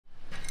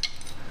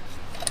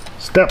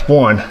Step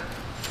one,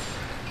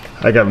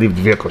 I gotta leave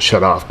the vehicle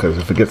shut off because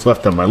if it gets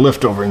left on my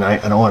lift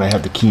overnight, I don't want to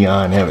have the key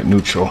on and have it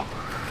neutral.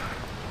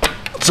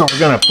 So we're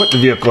gonna put the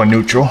vehicle in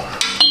neutral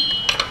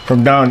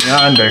from down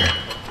yonder.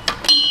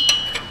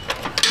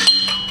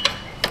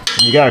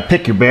 And you gotta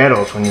pick your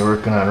battles when you're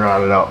working on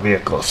rotted out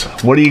vehicles.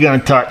 What are you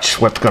gonna touch?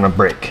 What's gonna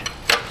break?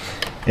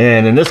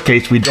 And in this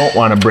case, we don't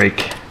want to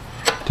break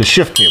the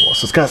shift cable.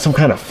 So it's got some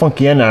kind of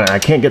funky end on it. I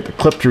can't get the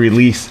clip to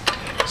release.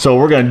 So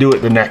we're gonna do it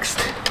the next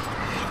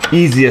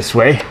easiest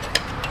way.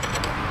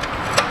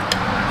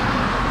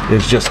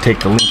 Is just take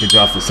the linkage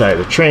off the side of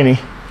the tranny.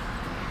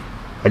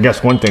 I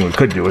guess one thing we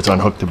could do is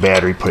unhook the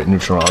battery, put it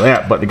neutral and all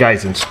that, but the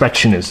guy's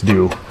inspection is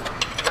due.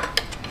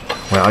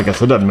 Well, I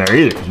guess it doesn't matter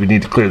either because we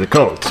need to clear the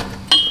codes.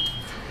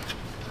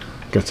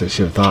 Guess I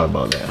should have thought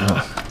about that,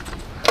 huh?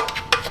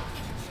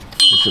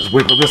 Let's just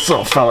wiggle this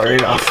little fella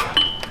right off.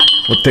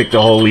 We'll take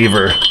the whole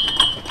lever.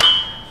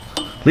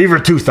 Lever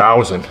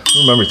 2000. Who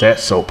remembers that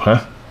soap,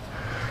 huh?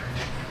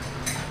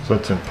 So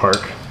it's in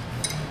park.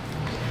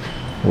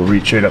 We'll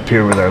reach right up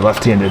here with our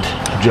left-handed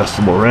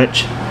adjustable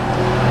wrench.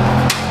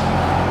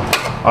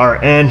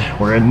 RN,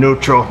 we're in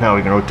neutral. Now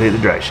we can rotate the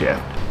drive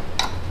shaft.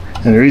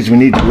 And the reason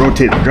we need to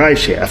rotate the drive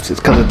shafts is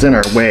because it's in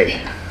our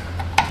way.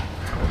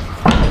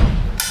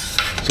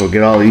 So we'll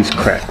get all these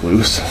cracked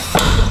loose.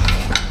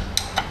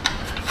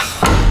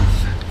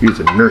 Use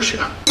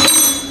inertia.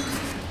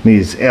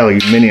 These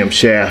aluminum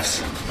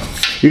shafts.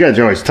 You guys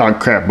are always talking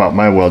crap about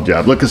my weld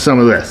job. Look at some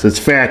of this. It's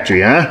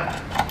factory, huh?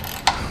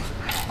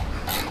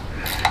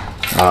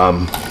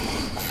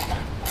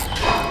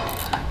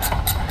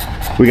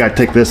 We gotta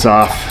take this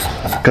off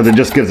because it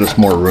just gives us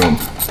more room.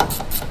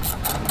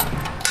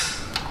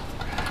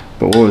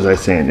 But what was I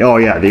saying? Oh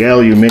yeah, the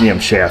aluminum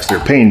shafts, they're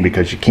a pain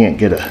because you can't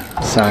get a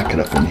socket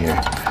up in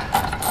here.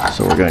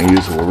 So we're gonna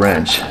use a little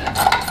wrench.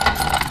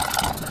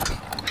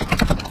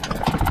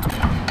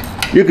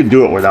 You could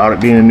do it without it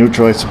being in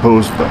neutral, I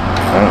suppose, but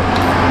I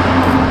don't.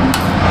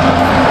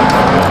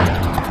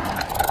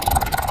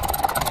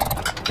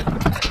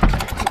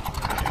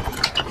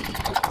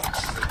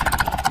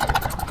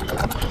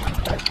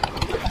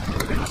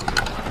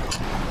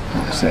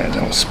 And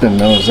then we'll spin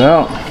those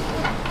out.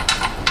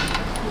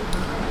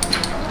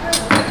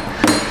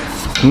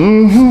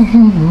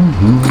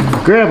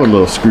 Grab a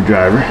little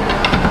screwdriver.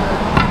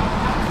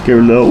 Give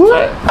her a little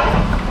what?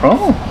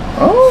 Oh.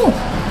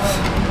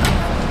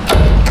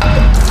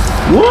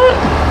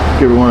 What?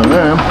 Give her one of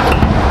them.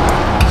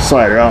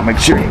 Slide her out, make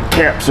sure your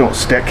caps don't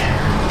stick.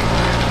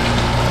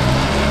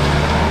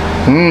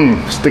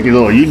 Sticky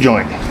little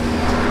U-joint.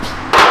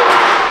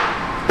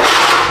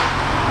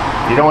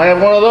 If you don't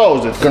have one of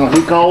those, it's gonna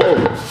leak all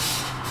over.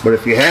 But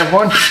if you have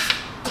one,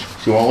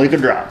 she won't leak a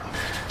drop.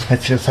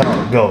 That's just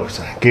how it goes,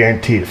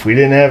 guaranteed. If we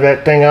didn't have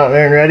that thing out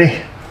there and ready,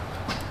 it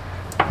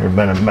would have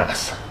been a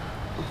mess.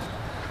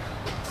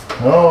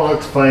 Oh,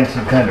 let's find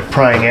some kind of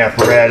prying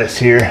apparatus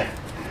here.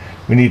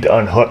 We need to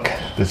unhook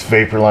this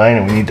vapor line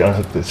and we need to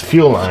unhook this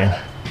fuel line.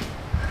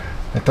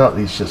 I thought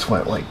these just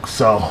went like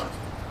so.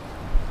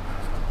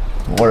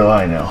 What do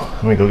I know?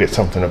 Let me go get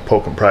something to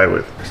poke and pry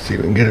with. Let's see if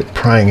we can get a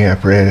prying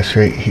apparatus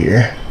right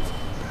here.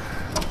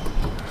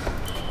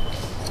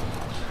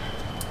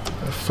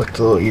 Flick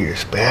the little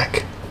ears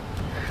back.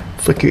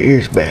 Flick your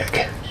ears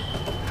back.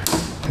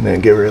 And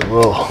then give her a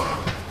little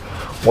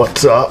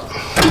what's up.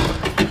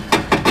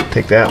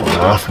 Take that one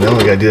off, and then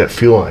we gotta do that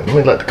fuel line. Let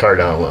me let the car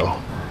down a little.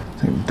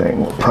 Same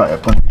thing, we'll pry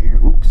up under here.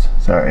 Oops,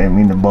 sorry, I didn't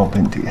mean to bump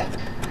into you.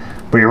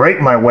 But you're right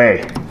in my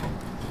way.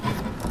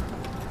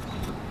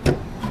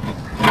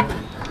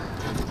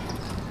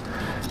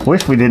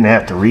 Wish we didn't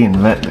have to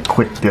reinvent the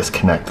quick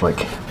disconnect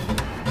like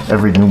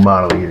every new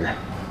model year.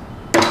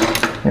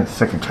 I'm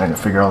sick of trying to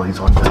figure all these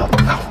ones out.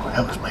 Oh,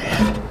 that was my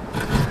head.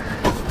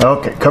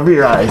 Okay, cover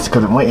your eyes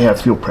because it might have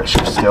fuel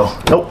pressure still.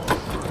 Nope,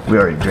 we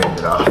already drained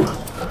it off.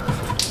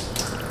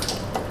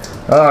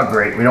 Oh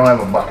great, we don't have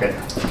a bucket.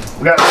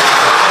 We got it.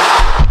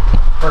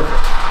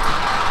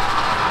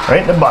 Perfect.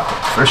 Right in the bucket,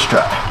 first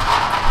try.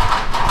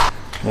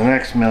 The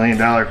next $1 million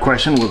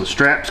question, will the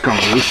straps come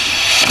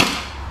loose?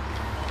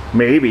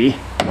 Maybe.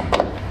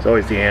 It's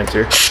always the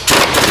answer.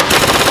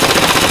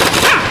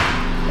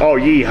 Oh,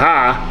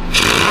 yee-haw.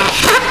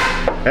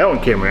 That one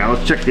came around.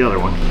 Let's check the other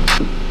one.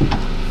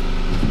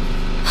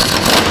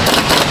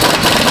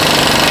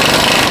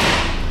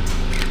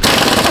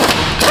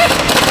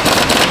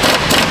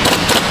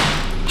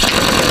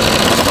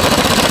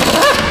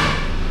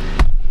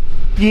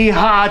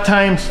 Yee-haw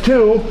times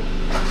 2.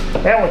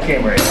 That one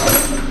came right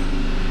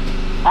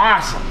out.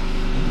 Awesome.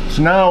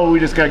 So now we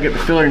just gotta get the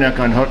filler neck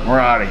unhooked and we're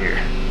out of here.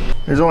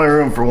 There's only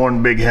room for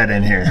one big head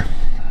in here.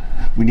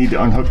 We need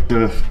to unhook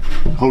the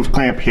hose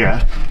clamp here,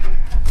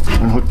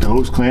 unhook the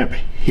hose clamp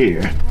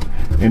here,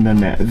 and then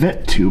that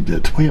vent tube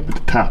that's way up at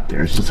the top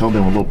there, it's just held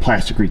in with a little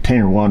plastic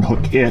retainer. We'll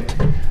unhook it,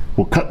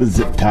 we'll cut the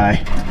zip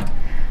tie,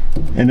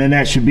 and then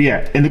that should be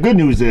it. And the good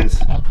news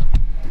is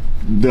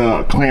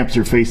the clamps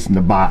are facing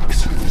the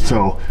box,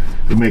 so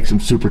it makes them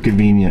super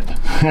convenient.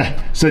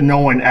 So no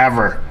one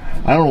ever,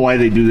 I don't know why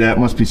they do that, it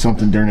must be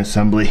something during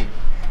assembly.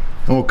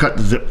 And we'll cut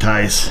the zip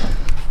ties.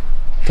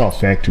 It's all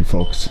factory,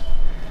 folks.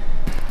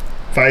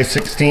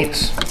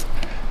 5/16,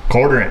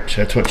 1/4 inch.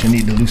 That's what you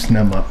need to loosen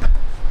them up.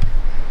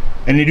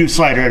 And you do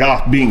slide right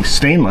off, being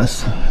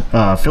stainless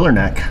filler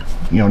neck.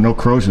 You know, no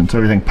corrosion, so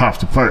everything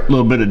pops apart. A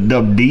little bit of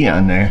dub D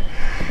on there,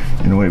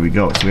 and away we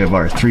go. So we have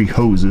our 3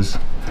 hoses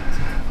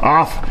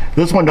off.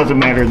 This one doesn't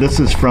matter. This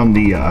is from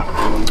the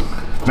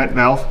vent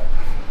valve,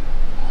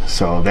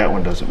 so that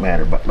one doesn't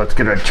matter. But let's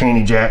get our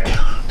chainy jack.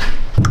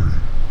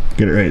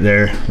 Get it right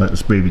there. Let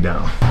this baby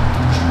down.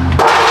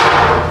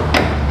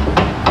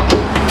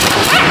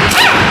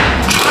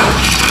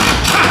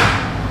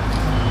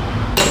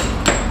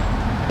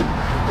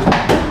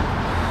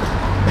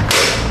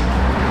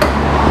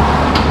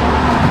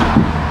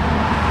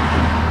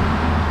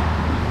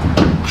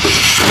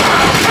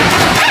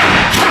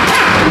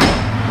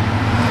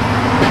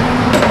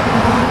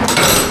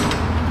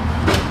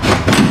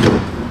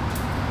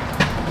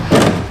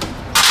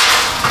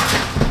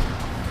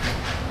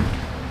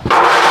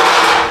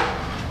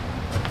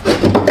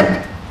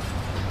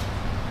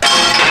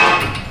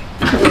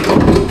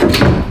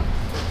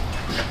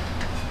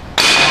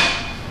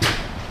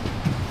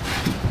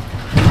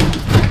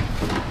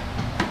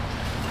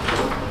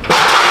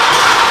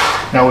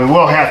 Now we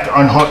will have to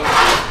unhook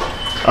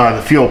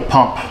the fuel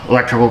pump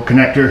electrical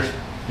connector,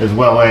 as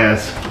well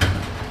as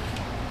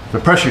the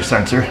pressure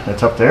sensor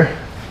that's up there.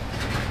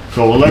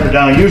 So we'll let her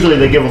down. Usually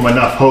they give them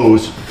enough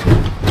hose.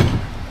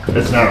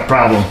 That's not a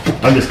problem.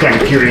 I'm just kind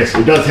of curious.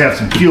 It does have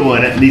some fuel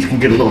in it, and these can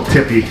get a little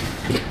tippy.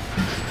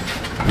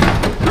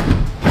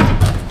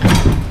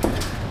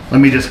 Let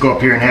me just go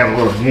up here and have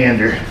a little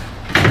gander.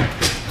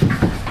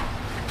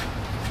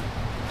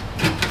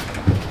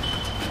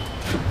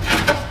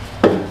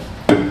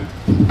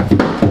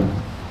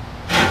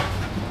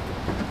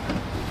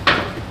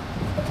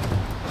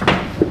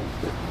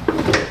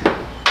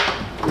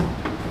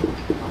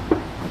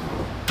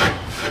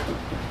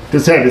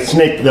 Just had to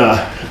snake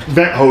the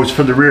vent hose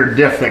for the rear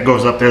diff that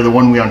goes up there, the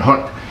one we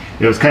unhooked.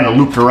 It was kind of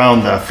looped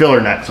around the filler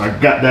net, so I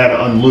got that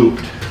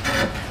unlooped.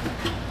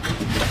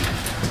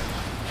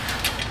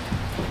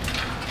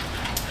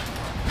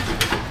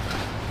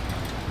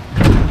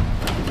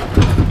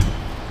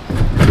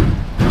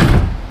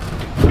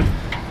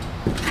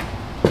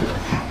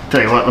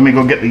 Tell you what, let me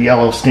go get the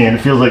yellow stand. It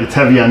feels like it's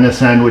heavy on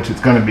this end, which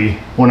it's going to be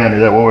one end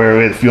of that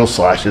way the fuel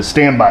slosh is.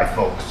 Stand by,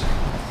 folks.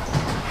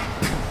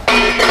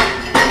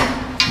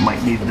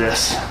 Might need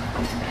this,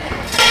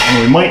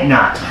 and we might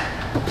not.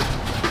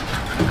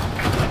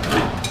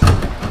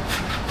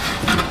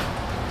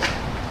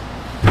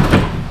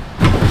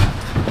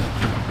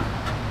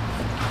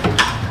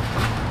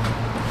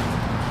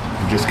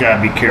 You just gotta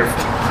be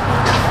careful.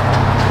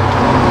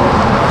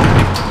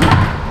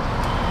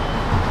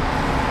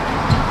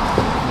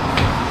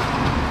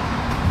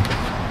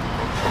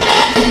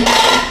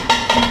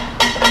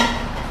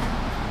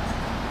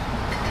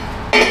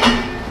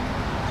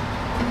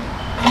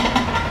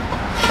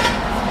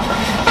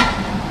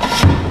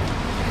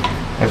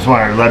 I just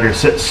want to let her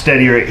sit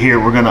steady right here.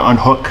 We're going to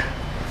unhook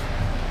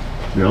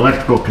the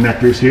electrical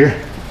connectors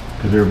here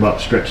because they're about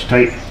stretched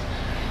tight.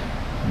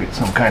 Get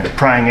some kind of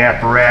prying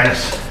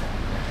apparatus.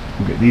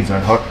 We'll get these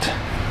unhooked.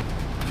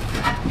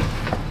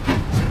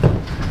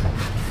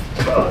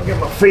 I'll get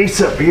my face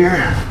up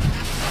here.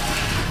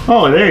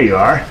 Oh, there you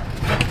are.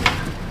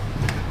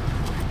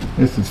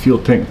 This is fuel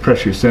tank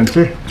pressure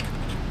sensor.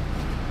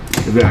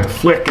 Give that a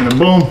flick and a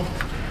boom,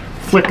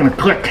 flick and a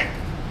click.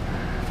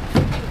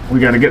 We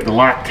got to get the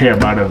lock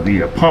tab out of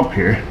the pump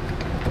here.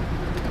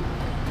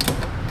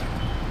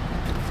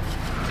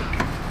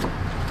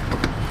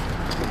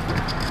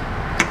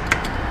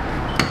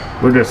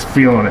 We're just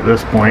feeling at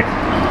this point.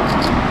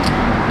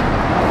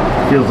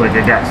 Feels like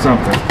I got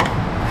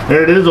something.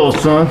 There it is, old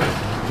son.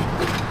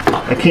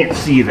 I can't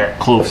see that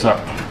close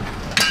up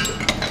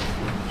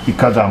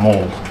because I'm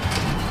old.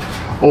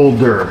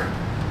 Older.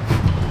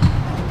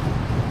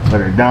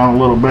 Let her down a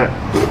little bit.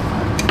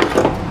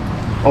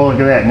 Oh,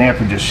 look at that,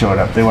 Napa just showed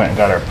up. They went and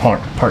got our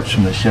parts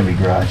from the Chevy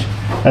garage.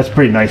 That's a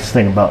pretty nice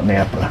thing about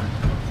Napa.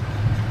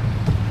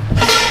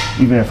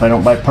 Even if I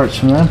don't buy parts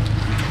from them,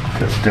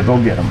 just to go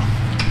get them.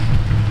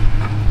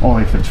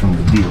 Only if it's from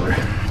the dealer,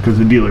 because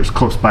the dealer's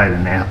close by to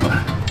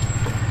Napa.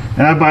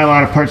 And I buy a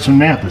lot of parts from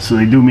Napa, so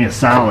they do me a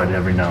solid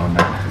every now and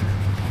then.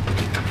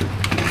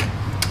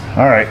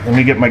 All right, let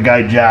me get my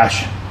guy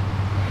Josh.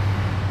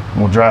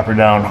 We'll drop her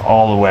down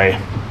all the way.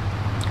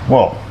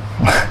 Whoa.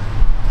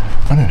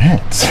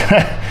 Hits.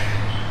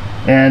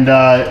 and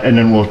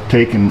then we'll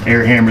take and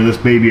air hammer this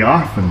baby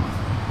off and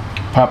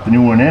pop the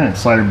new one in and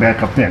slide her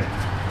back up in.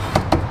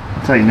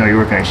 That's how you know you're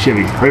working on a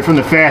Chevy. Right from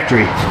the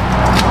factory.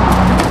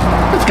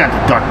 It's got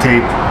the duct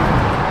tape.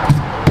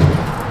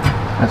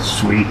 That's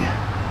sweet.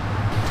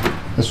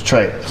 Let's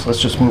try this.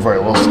 Let's just move our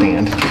little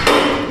stand.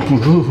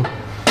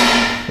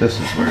 This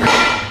is where it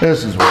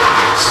gets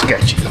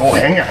sketchy. Oh,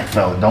 hang on,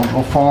 fella. Don't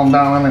go falling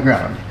down on the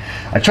ground.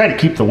 I try to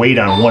keep the weight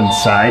on one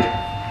side.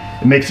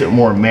 It makes it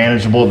more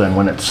manageable than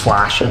when it's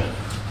sloshing.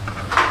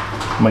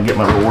 I'm gonna get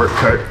my little work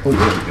cart. Oh,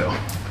 there we go.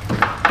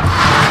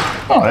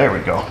 Oh, there we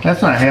go.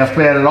 That's not half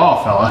bad at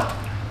all, fella.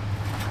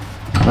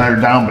 Let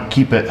her down, but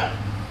keep it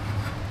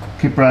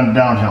on the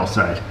downhill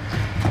side.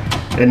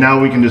 And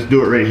now we can just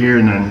do it right here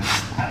and then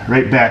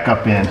right back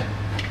up in.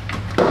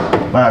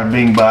 Bada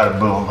bing, bada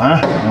boom,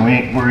 huh? And we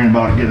ain't worrying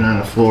about getting on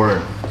the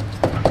floor.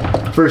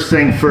 First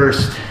thing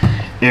first,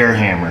 air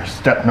hammer,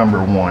 step number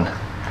 1.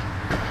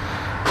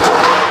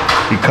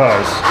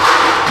 Because,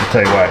 I'll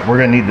tell you what, we're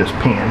gonna need this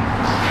pan.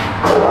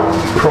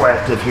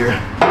 Proactive here.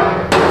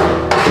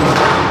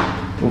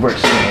 Over our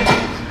stand.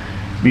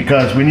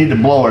 Because we need to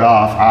blow it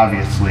off,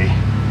 obviously,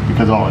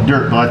 because all the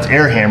dirt, let's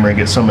air hammer and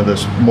get some of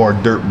this more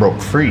dirt broke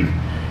free.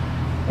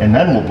 And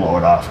then we'll blow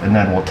it off, and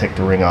then we'll take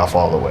the ring off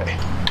all the way.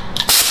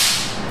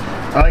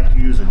 I like to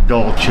use a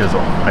dull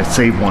chisel. I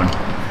save one,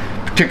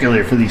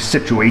 particularly for these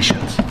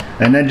situations.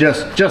 And then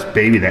just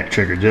baby that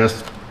trigger,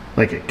 just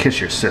like a kiss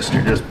your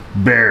sister, just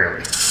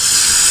barely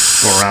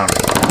go around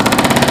it.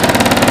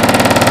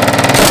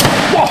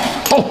 Whoa!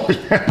 Oh,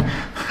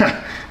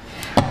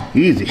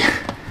 easy.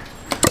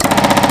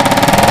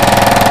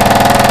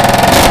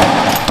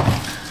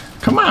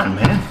 Come on,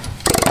 man.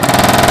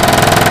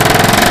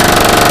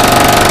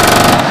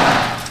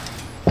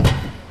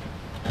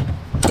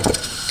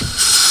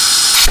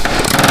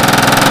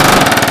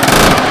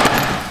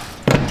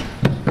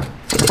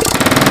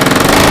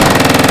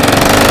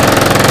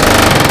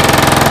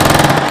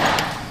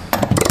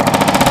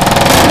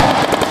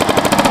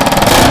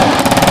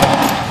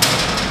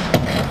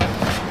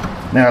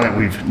 Now that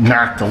we've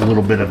knocked a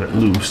little bit of it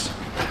loose,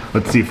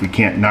 let's see if we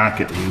can't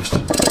knock it loose.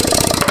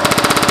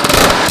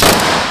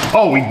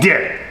 Oh, we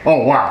did!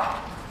 Oh,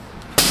 wow.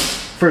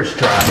 First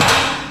try.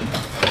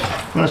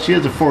 Well, she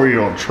has a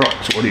 4-year-old truck,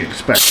 so what do you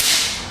expect?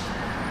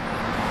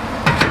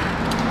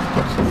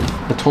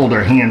 Let's hold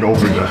our hand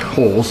over the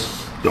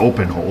holes, the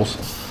open holes.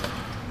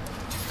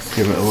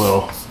 Give it a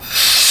little.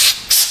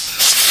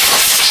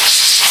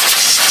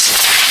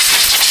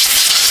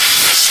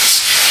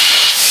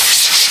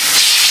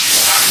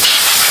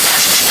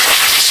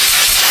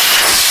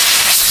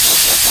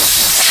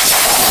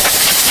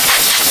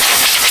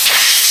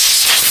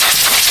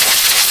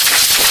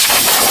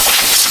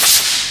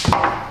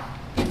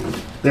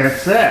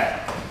 That's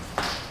that.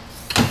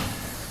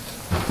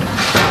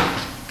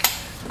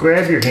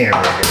 Grab your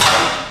hammer.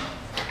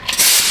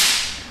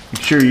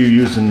 Make sure you're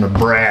using the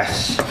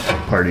brass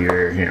part of your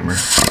air hammer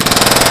so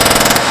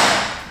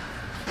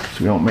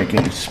we don't make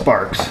any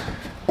sparks.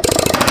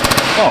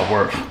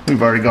 Oh,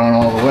 we've already gone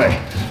all the way.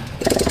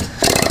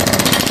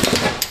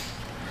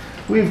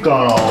 We've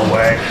gone all the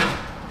way.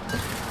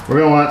 We're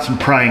going to want some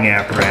prying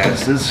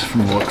apparatuses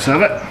from the looks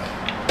of it.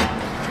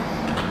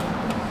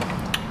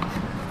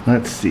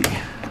 Let's see.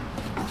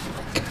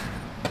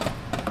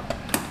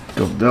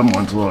 The dumb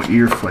one's a little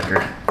ear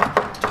flicker.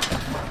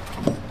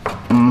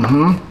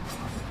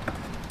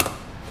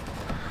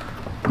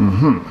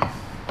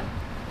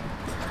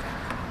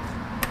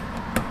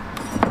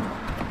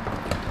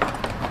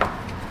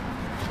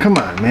 Come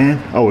on,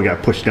 man. Oh, we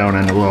got pushed down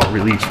on the little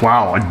release.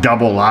 Wow, a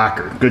double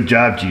locker. Good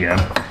job, GM.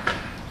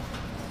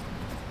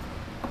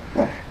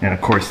 And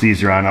of course,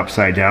 these are on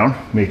upside down,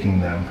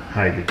 making them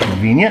highly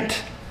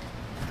convenient.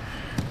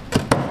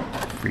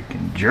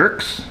 Freaking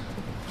jerks.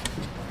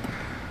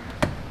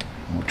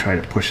 We'll try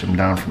to push them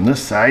down from this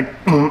side.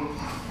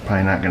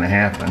 Probably not going to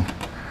happen.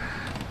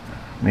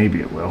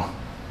 Maybe it will.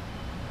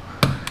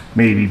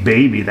 Maybe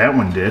baby, that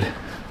one did.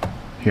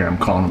 Here, I'm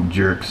calling them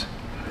jerks.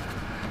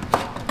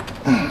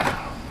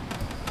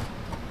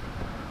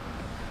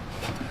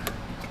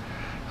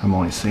 I'm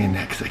only saying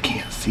that because I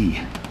can't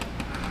see.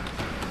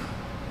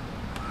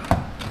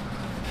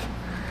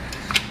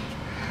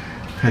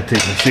 I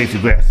take my safety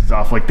glasses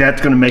off like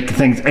that's going to make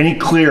things any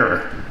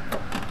clearer.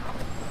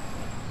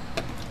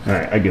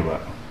 Alright, I give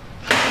up.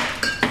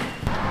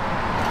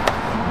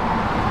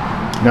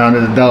 Down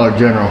to the Dollar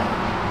General.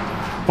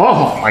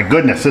 Oh my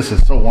goodness, this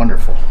is so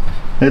wonderful.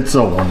 It's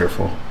so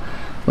wonderful.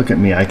 Look at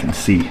me, I can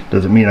see.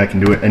 Doesn't mean I can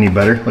do it any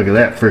better. Look at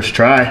that, first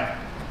try.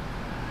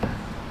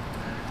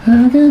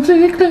 I can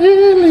see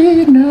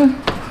clearly now.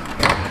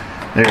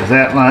 There's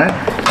that line.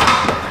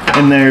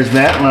 And there's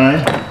that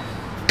line.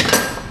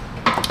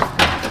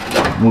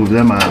 Move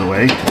them out of the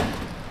way.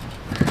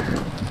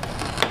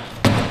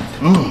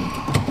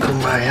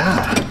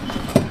 Kumbaya.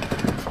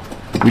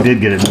 We did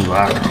get a new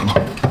locker room.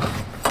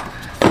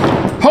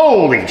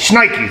 Holy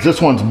shnikes, this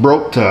one's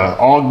broke to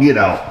all get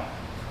out.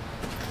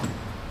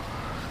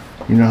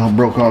 You know how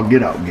broke all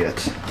get out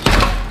gets.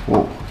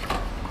 Whoa.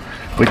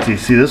 Wait till you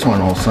see this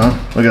one, old son.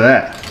 Look at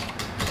that.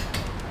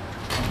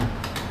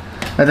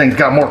 That thing's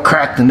got more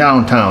crack than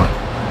downtown.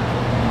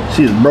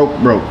 See, it's broke.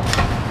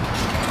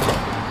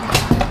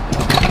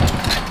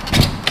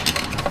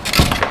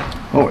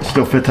 Oh, it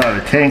still fits out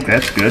of the tank.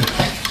 That's good.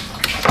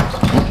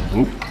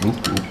 Oop.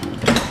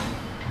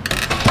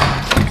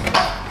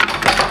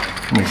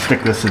 Let me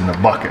stick this in the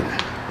bucket.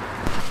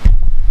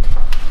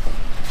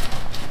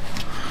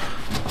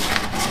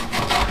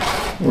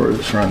 Or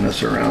just run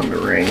this around the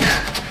ring.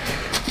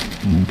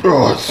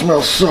 Oh, it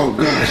smells so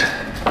good.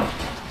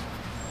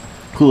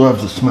 Who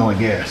loves the smell of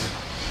gas?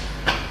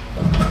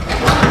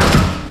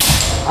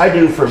 I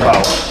do for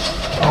about,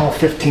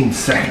 15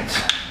 seconds.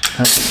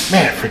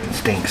 Man, it freaking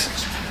stinks.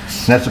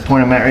 And that's the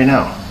point I'm at right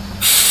now.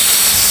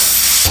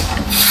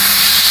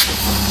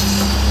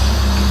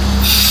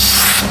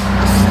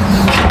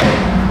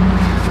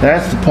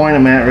 That's the point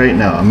I'm at right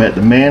now. I'm at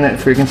the man that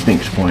freaking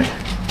stinks point.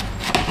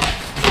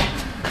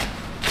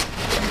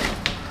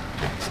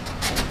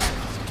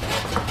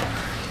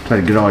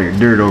 Try to get all your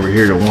dirt over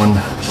here to one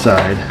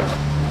side.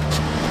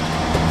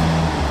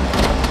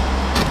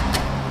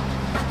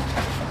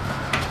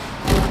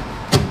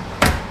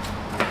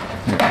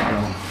 There we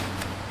go.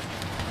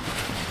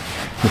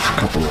 Just a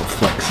couple little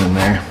flecks in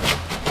there.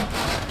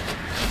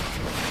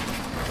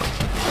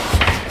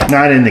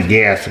 Not in the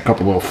gas, a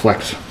couple little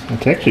flecks.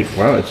 It's actually,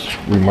 wow, it's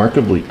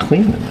remarkably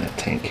clean in that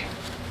tank.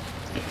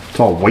 It's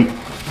all white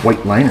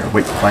liner,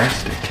 white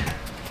plastic.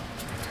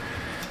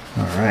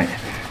 All right.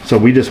 So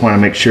we just want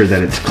to make sure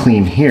that it's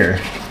clean here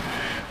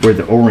where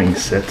the O-ring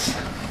sits.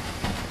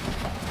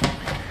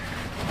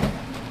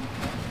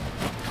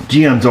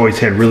 GM's always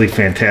had really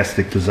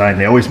fantastic design.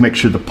 They always make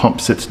sure the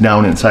pump sits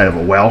down inside of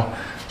a well.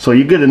 So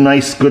you get a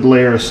nice good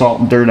layer of salt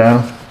and dirt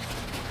on.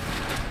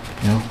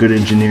 You know, good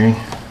engineering.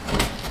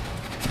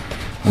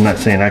 I'm not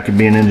saying I could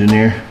be an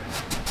engineer,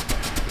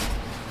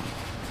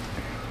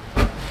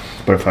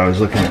 but if I was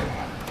looking at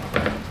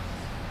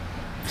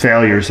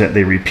failures that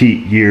they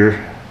repeat year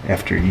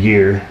after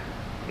year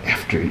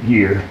after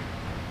year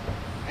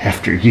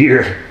after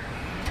year,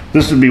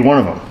 this would be one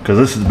of them, because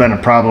this has been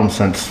a problem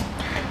since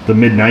the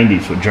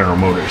mid-90s with General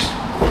Motors.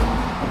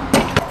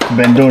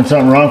 Been doing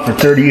something wrong for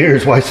 30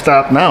 years, why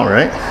stop now,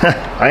 right?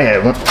 I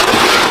haven't.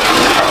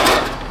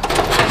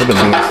 I've been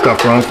doing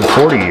stuff wrong for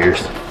 40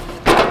 years.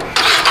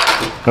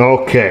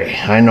 Okay,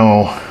 I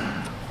know.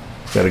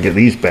 Got to get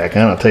these back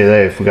on. I'll tell you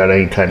that if we got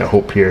any kind of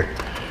hope here.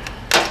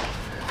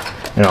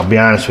 And I'll be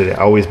honest with you,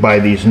 I always buy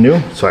these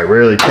new, so I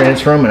rarely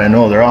transfer them, and I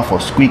know they're awful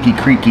squeaky,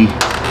 creaky.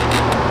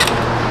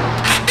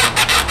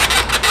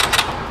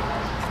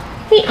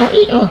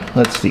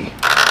 Let's see.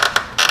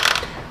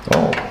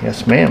 Oh,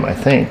 yes ma'am, I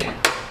think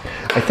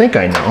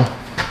I know.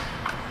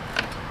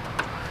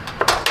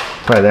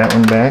 Try that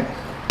one back.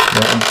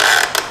 That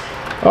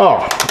one.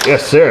 Oh,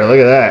 yes sir, look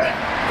at that.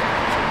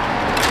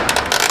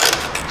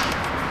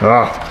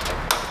 Oh.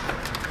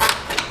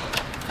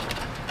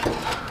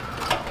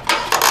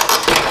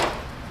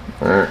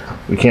 Alright,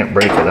 we can't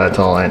break it, that's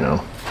all I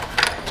know.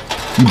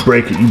 You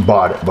break it, you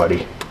bought it,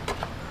 buddy.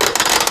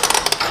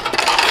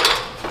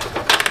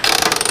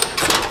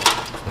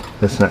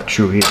 That's not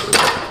true either.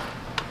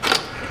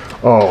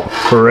 Oh,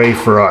 hooray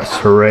for us.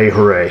 Hooray,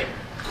 hooray.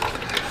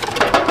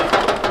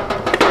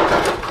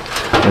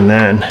 And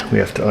then we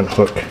have to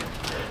unhook,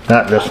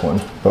 not this one,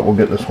 but we'll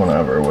get this one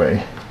out of our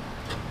way.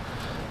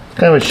 It's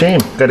kind of a shame.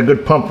 Got a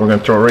good pump we're going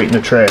to throw right in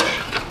the trash.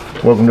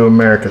 Welcome to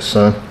America,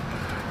 son.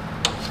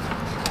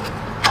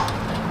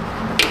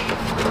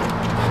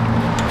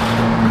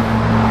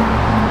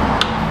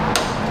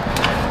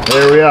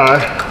 There we are.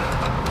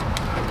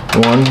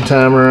 One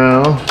time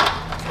around,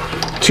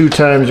 2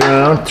 times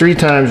around, 3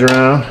 times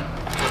around.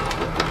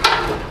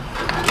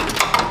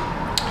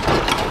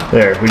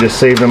 There, we just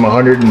saved them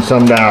 $100 and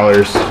some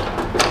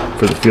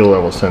for the fuel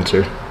level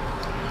sensor.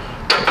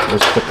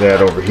 Let's put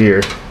that over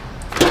here.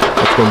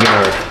 Let's go get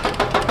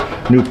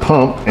our new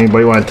pump.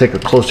 Anybody want to take a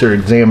closer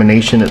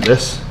examination at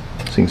this?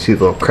 So you can see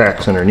the little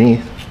cracks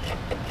underneath.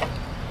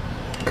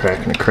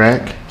 Crack and a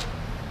crack.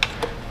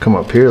 Come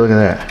up here, look at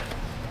that.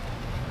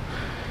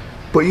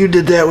 But you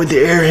did that with the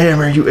air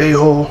hammer, you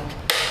a-hole.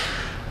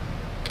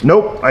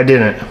 Nope, I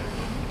didn't.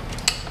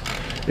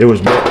 It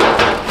was broken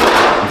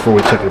before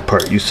we took it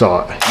apart. You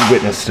saw it. You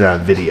witnessed it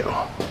on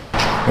video.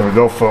 There we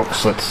go,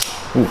 folks. Let's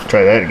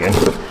try that again.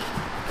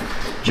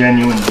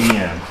 Genuine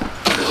GM.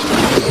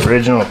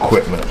 Original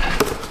equipment.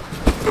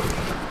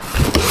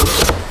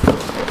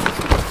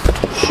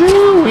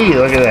 Shoo-wee,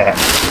 look at that.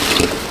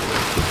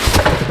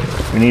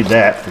 We need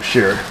that for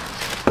sure.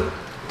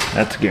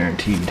 That's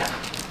guaranteed.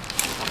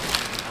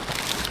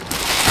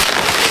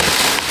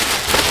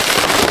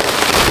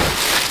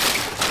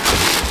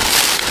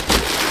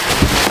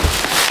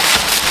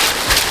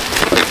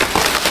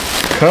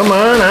 Come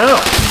on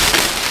out.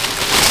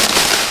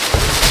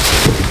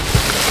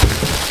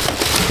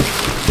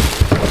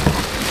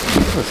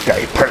 This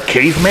guy part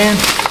caveman.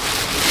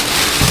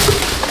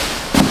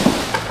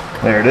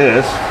 There it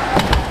is.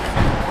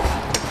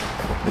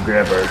 We'll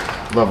grab our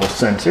level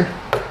sensor.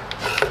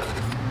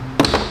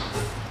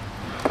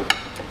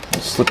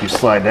 We'll slippy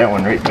slide that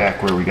one right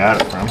back where we got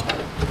it from.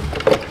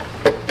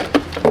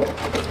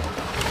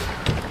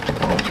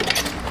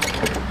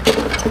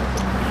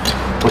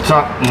 What's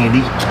up,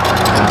 Andy?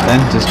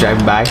 Nothing, just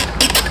driving by.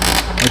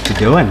 What you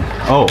doing?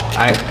 Oh,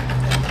 I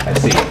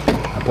see.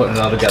 I'm putting it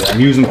all together. I'm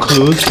using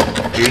clues.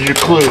 Here's your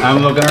clue.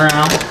 I'm looking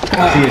around.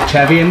 I see a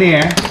Chevy in the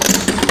air.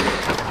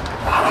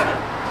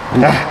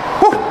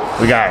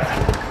 We got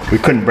it. We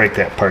couldn't break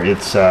that part.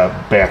 It's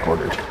back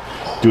ordered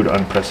due to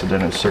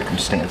unprecedented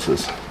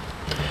circumstances.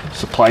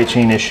 Supply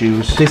chain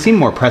issues. They seem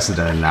more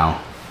precedented now.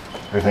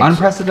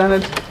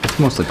 Unprecedented? It's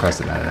mostly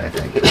precedented, I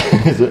think.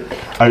 Is it?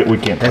 We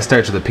can't. That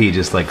starts with a P,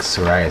 just like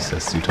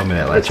psoriasis. You told me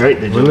that last. That's right.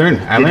 Time.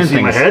 I learned you see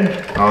things. My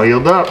head all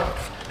healed up.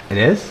 It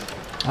is.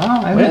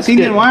 Oh, I haven't seen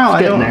you in a while.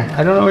 I don't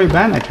know where you've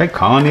been. I tried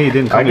calling you. You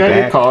didn't call me back. I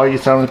got your call. You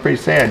sounded pretty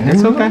sad.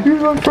 It's okay.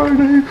 You're on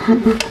Friday.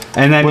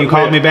 And then you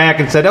called me back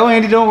and said, "Oh,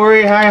 Andy, don't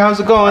worry. Hi, how's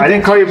it going?" I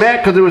didn't call you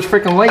back because it was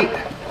freaking late.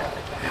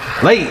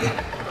 Late.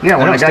 Yeah,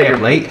 when I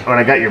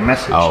got your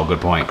message. Oh, good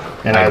point.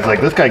 And I was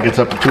like, this guy gets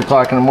up at 2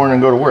 o'clock in the morning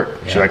and go to work.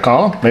 Yeah. Should I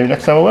call him? Maybe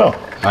next time I will.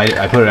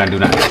 I put it on Do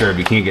Not Disturb.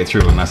 You can't get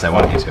through unless I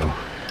want you to.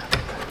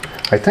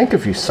 I think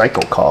if you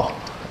cycle call,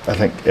 I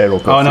think it'll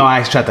go no,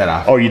 I shut that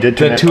off. Oh, you did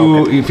turn the two,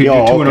 okay. If you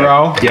do two in a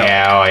row?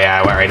 Yeah.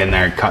 Yeah, I went right in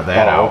there and cut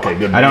that out. Okay,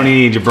 good. I don't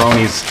need any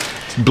jabronis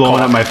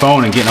blowing up my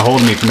phone and getting a hold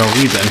of me for no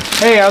reason.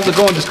 Hey, how's it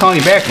going? Just calling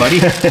you back, buddy.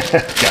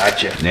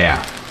 Gotcha.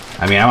 Yeah.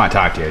 I mean, I want to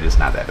talk to you. It's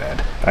not that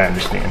bad. I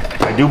understand.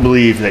 I do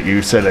believe that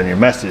you said in your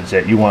message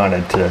that you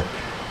wanted to.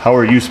 How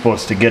are you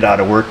supposed to get out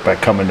of work by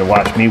coming to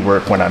watch me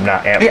work when I'm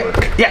not at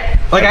work? Yeah,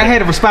 like I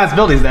had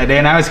responsibilities that day,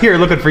 and I was here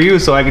looking for you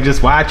so I could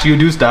just watch you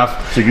do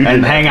stuff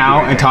and hang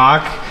out and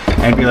talk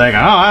and be like, oh,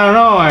 I don't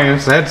know, I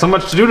just had so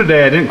much to do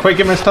today. I didn't quite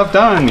get my stuff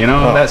done, you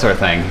know, that sort of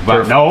thing.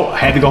 But no, I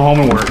had to go home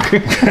and work.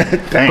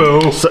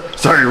 Dang.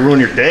 Sorry to ruin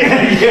your day.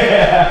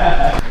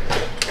 Yeah.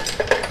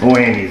 Oh,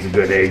 Andy's a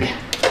good egg.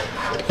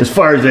 As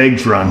far as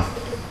eggs run.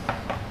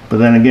 But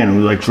then again,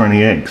 who likes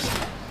running eggs?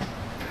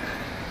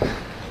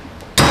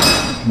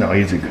 No,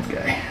 he's a good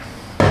guy.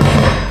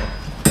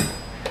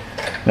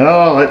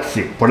 Oh, let's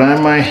see. Put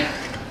on my,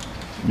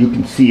 you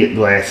can see it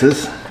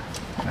glasses.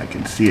 I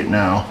can see it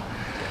now.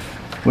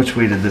 Which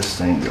way did this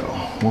thing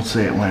go? We'll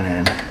say it went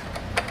in.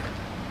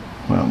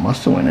 Well, it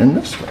must have went in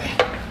this way.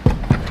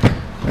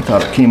 I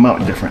thought it came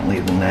out differently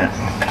than that.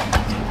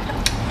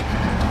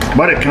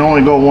 But it can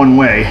only go one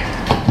way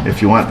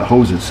if you want the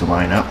hoses to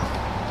line up.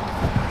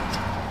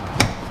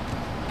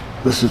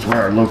 This is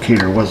where our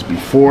locator was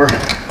before.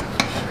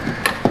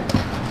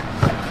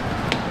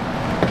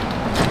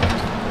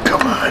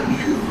 Come on,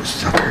 you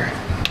sucker.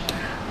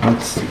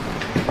 Let's see.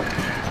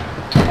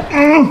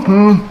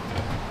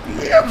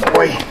 Yeah,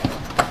 boy.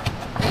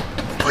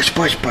 Push,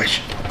 push,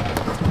 push.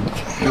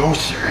 No,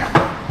 sir.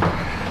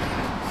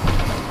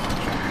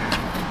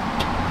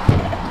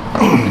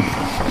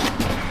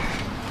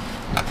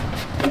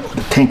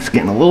 The tank's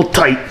getting a little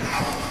tight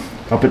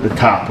up at the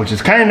top, which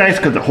is kind of nice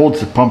because it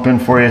holds the pump in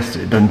for you, so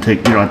it doesn't take,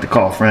 you don't have to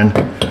call a friend.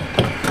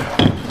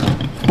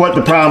 But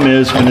the problem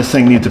is when this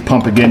thing needs a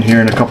pump again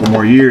here in a couple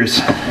more years,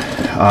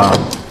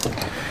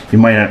 you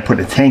might not put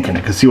a tank in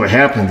it, because see what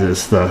happens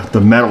is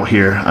the metal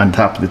here on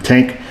top of the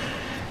tank,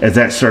 as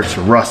that starts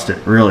to rust, it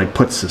really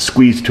puts the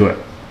squeeze to it.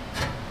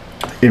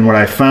 And what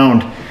I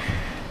found,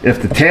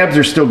 if the tabs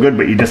are still good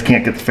but you just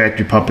can't get the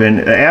factory pump in,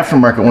 the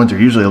aftermarket ones are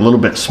usually a little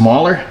bit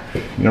smaller,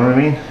 you know what I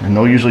mean, and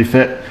they'll usually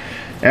fit.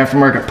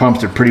 Aftermarket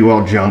pumps are pretty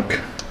well junk.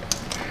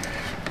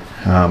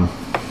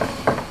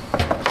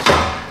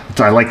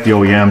 So I like the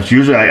OEMs.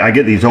 Usually I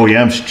get these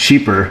OEMs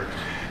cheaper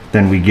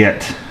than we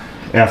get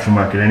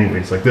aftermarket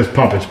anyways. Like this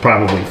pump is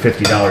probably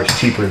 $50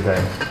 cheaper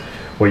than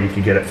what you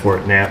could get it for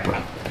at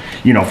Napa.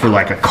 You know, for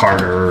like a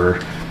Carter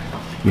or,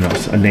 you know,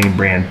 a name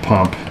brand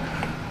pump.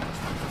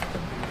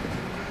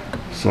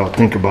 So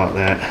think about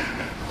that.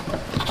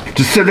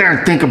 Just sit there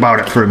and think about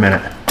it for a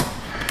minute.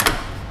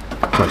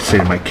 That's what I say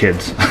to my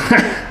kids.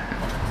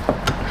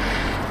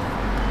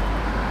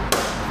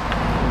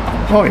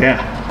 Oh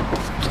yeah.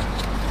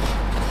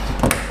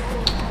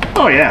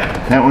 Oh yeah,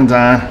 that one's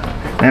on,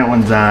 that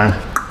one's on.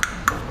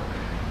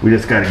 We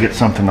just got to get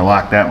something to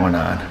lock that one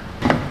on.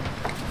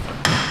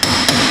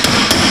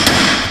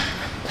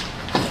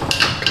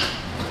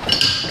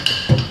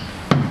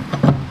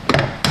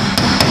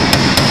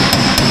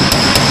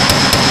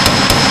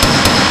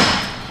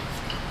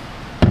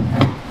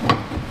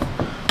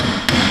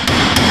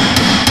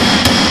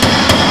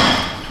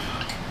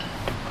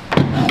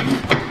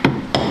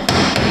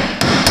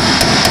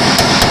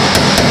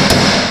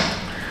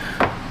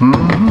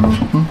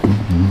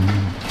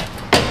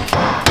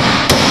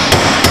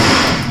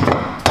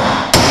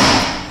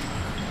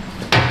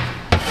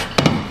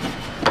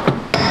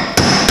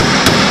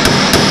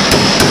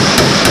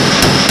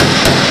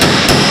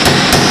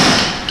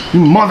 You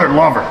mother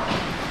lover.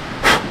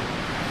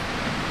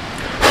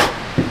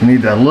 You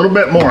need a little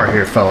bit more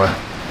here, fella.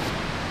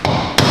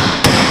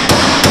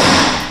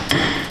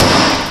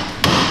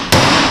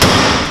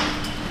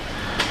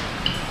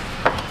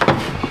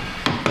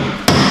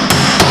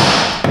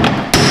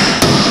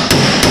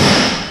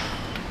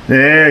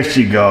 There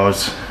she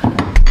goes.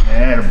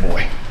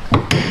 Attaboy.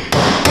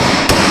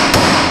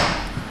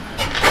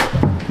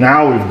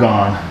 Now we've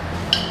gone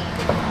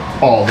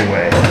all the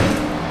way.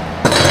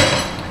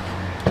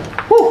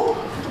 Whew.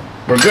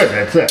 We're good,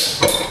 that's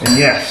it. And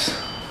yes,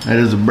 that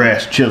is a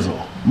brass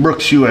chisel.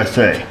 Brooks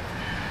USA.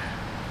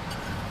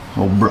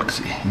 Old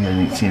Brooksy. You guys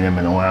ain't seen him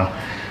in a while.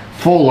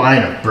 Full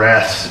line of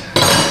brass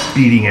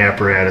beating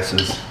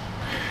apparatuses.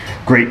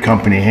 Great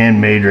company,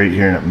 handmade right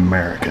here in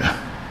America.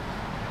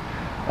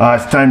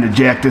 It's time to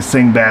jack this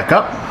thing back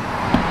up.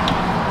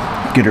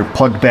 Get her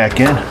plugged back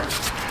in.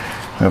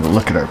 Have a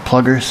look at our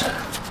pluggers.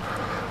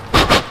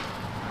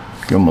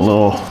 Give them a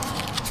little,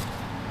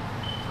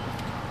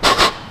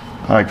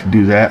 I like to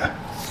do that.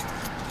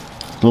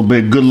 A little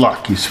bit of good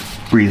luck you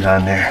breathe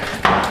on there.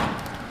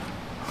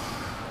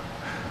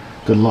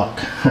 Good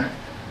luck.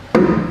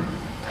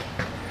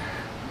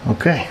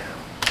 Okay.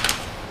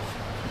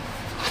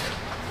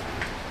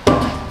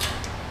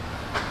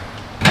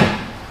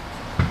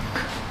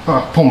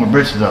 I'll pull my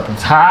britches up.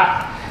 It's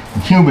hot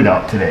and humid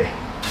out today.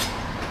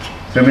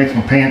 So that makes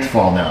my pants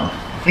fall down.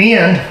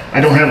 And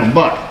I don't have a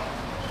butt.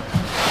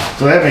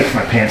 So that makes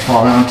my pants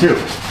fall down too.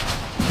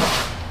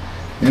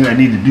 Maybe I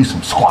need to do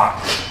some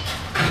squats.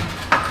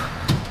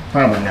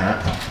 Probably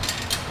not.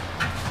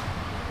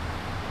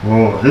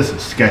 Whoa, this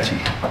is sketchy.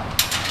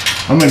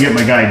 I'm gonna get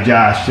my guy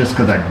Josh just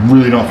because I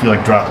really don't feel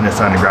like dropping this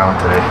on the ground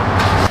today.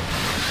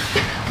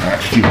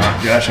 Alright, if you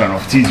want Josh, I don't know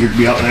if it's easier to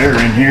be out there or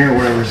in here or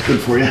whatever is good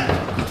for you.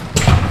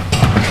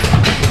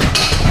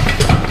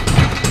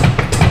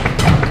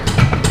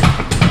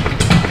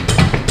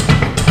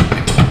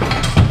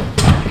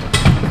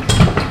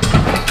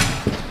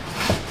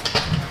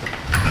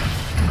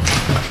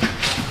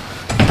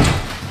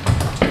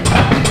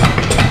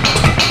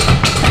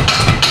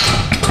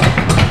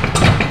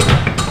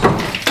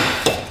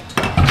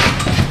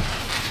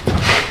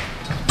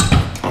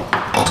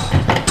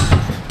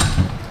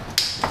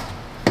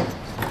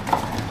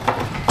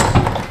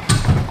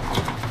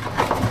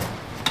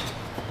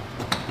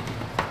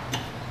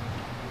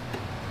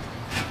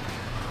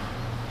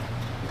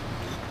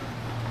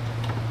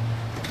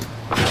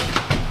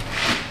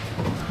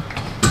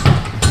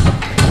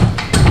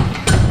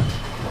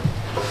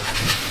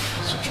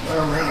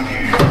 Around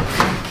here.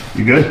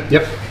 You good?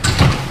 Yep.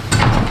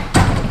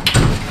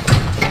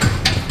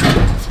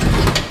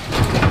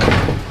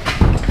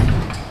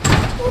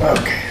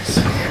 Okay,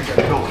 so I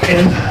gotta go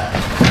in.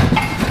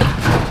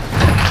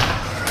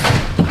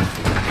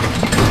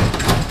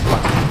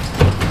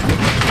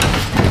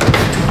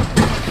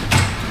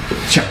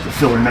 Check the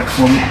filler neck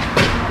for me.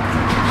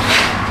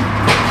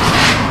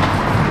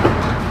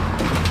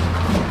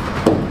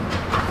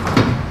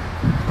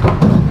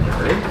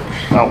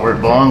 Out where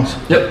it belongs?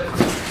 Yep.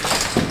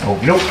 Oh,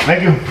 nope,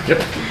 thank you.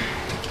 Yep.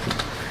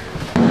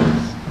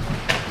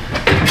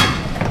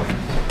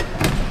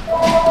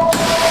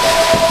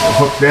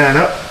 Hook that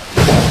up.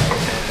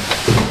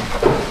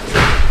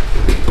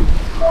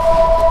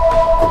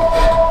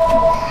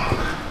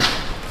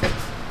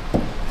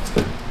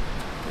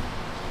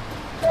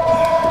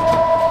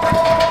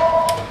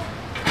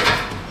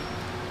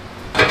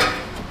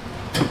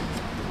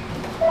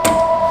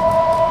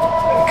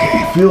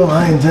 Okay, fuel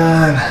line's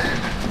on.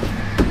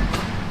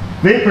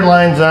 Vapor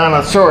line's on,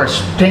 let's throw our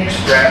stink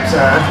straps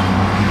on.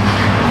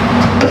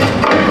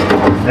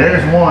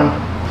 There's one.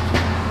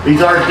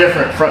 These are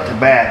different front to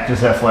back,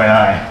 just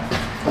FYI.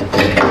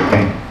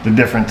 And the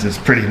difference is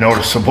pretty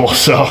noticeable,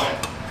 so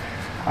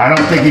I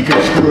don't think you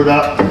can screw it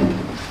up.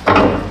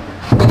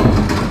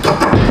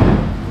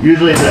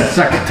 Usually the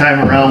second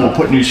time around we'll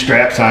put new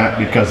straps on it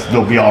because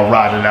they'll be all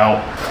rotted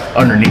out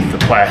underneath the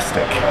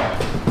plastic.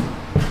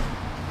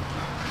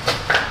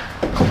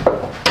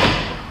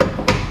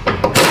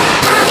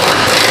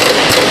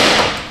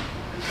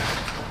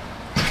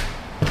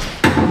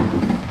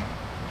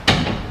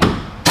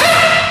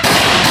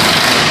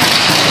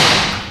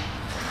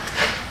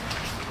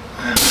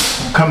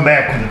 Come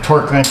back with a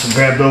torque wrench and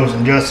grab those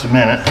in just a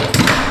minute.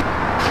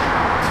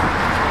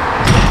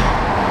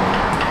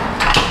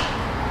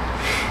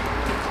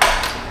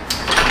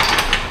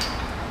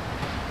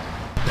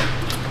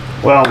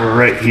 Well, we're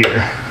right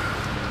here.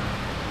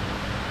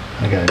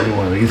 I gotta do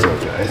one of these little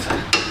guys.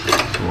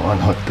 So we'll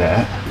unhook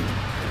that.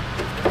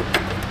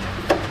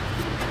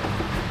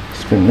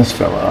 Spin this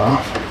fella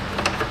off.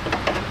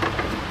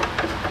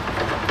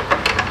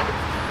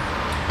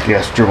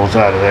 Gas dribbles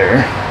out of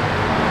there.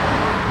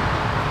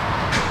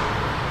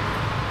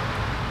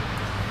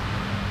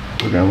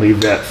 We're going to leave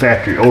that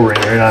factory O-ring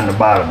right on the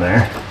bottom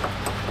there.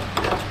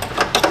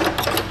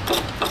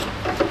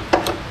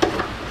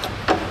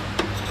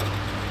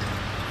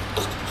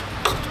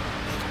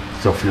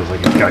 Still feels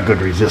like it's got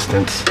good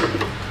resistance.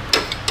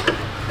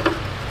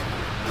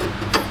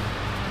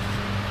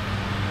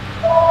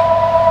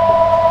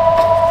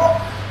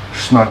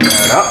 Snug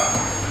that up.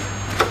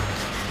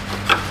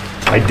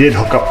 I did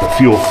hook up the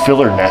fuel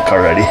filler neck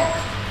already.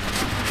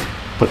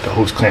 Put the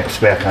hose clamps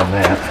back on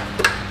that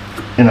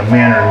in a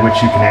manner in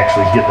which you can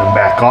actually get them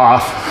back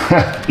off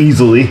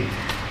easily.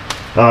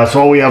 So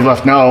all we have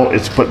left now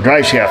is to put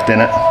dry shaft in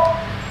it.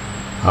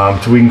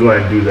 So we can go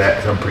ahead and do that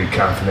because I'm pretty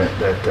confident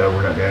that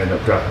we're not going to end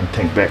up dropping the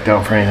tank back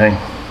down for anything.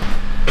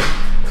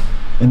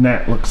 And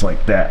that looks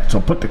like that.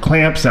 So put the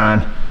clamps on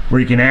where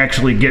you can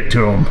actually get to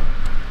them,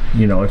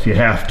 you know, if you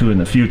have to in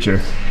the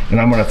future. And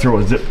I'm going to throw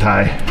a zip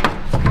tie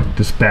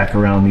just back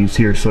around these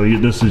here. So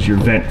this is your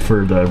vent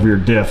for the rear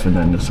diff, and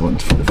then this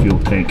one's for the fuel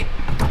tank.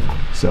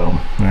 So, all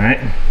right.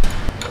 I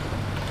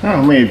don't know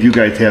how many of you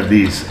guys have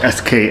these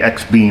SK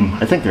X-Beam.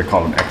 I think they're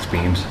called them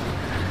X-Beams.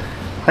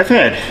 I've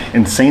had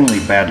insanely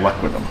bad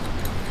luck with them.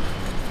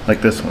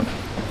 Like this one.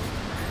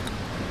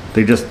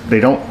 they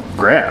don't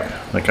grab.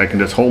 Like I can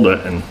just hold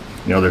it and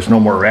you know, there's no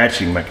more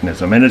ratcheting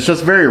mechanism. And it's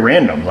just very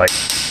random. Like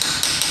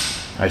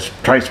I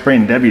tried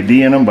spraying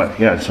WD in them, but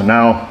yeah, so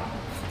now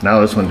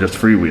this one just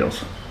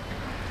freewheels.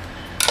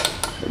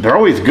 They're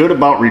always good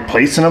about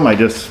replacing them. I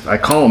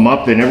call them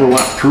up, they never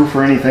want proof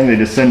or anything. They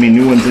just send me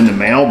new ones in the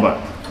mail, but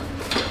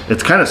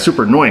it's kind of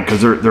super annoying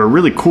because they're a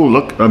really cool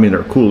look. I mean,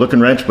 they're a cool looking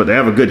wrench, but they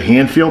have a good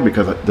hand feel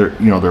because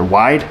they're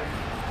wide,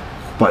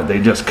 but they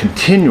just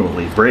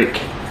continually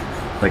break.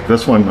 Like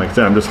this one, like I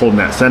said, I'm just holding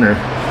that center.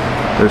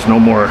 There's no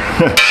more,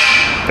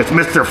 it's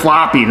Mr.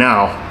 Floppy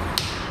now.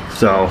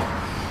 So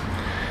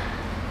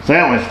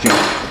that one's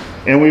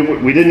junk. And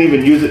we didn't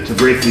even use it to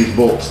break these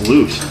bolts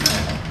loose,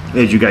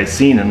 as you guys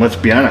seen. And let's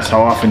be honest,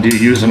 how often do you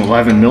use an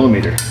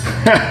 11mm?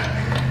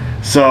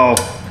 So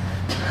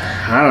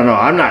I don't know,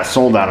 I'm not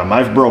sold on them.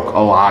 I've broke a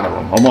lot of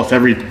them. Almost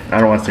every, I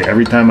don't want to say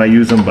every time I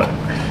use them, but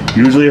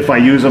usually if I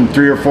use them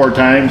 3 or 4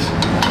 times,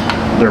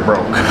 they're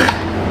broke.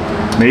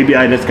 Maybe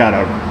I just got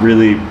a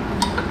really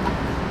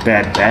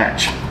bad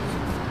batch.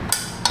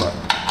 But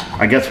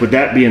I guess with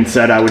that being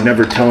said, I would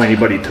never tell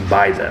anybody to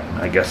buy them,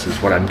 I guess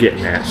is what I'm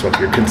getting at. So if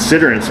you're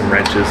considering some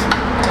wrenches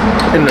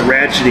in the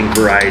ratcheting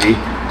variety,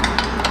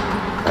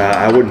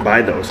 I wouldn't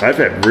buy those. I've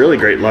had really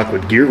great luck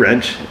with Gear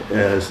Wrench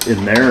as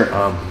in their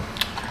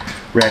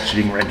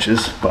ratcheting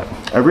wrenches, but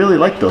I really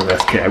like those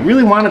SK. I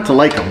really wanted to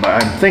like them,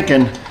 but I'm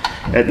thinking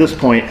at this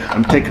point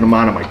I'm taking them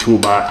out of my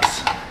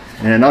toolbox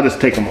and I'll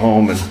just take them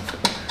home, and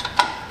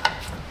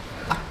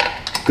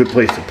good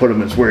place to put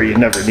them is where you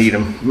never need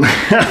them.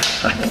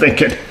 I'm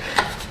thinking.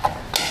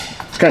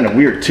 It's kind of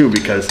weird too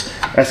because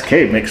SK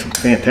makes some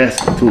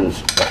fantastic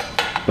tools, but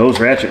those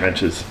ratchet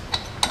wrenches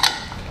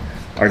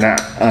are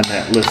not on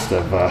that list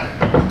of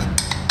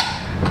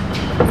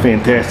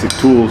fantastic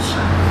tools,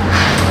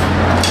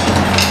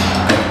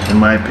 in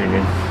my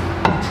opinion.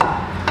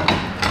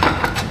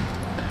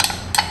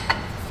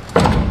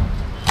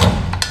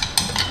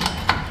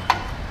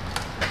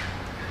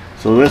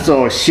 So this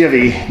old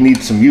Chevy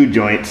needs some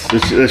U-joints.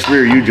 This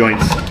rear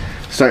U-joint's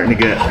starting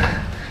to get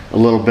a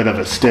little bit of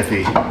a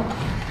stiffy,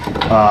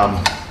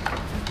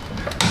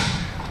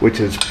 which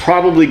is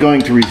probably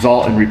going to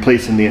result in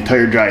replacing the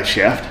entire drive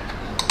shaft.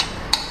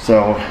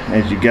 So,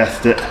 as you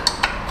guessed it,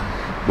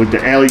 with the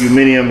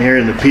aluminum here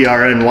in the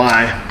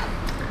PRNY,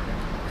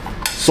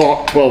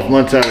 salt 12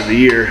 months out of the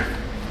year,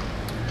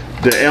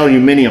 the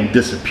aluminum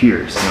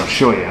disappears. And I'll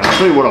show you. I'll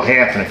show you what will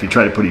happen if you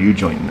try to put a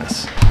U-joint in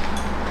this.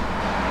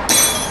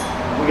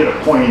 We'll get a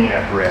pointing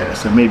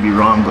apparatus. I may be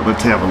wrong, but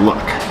let's have a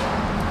look.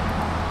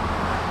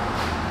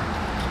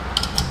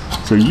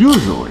 So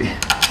usually,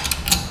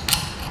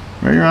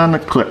 right around the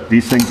clip,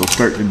 these things will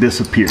start to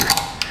disappear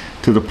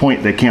to the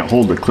point they can't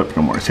hold the clip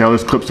no more. See how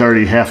this clip's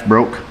already half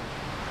broke?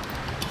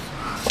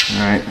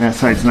 Alright, that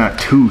side's not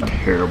too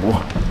terrible.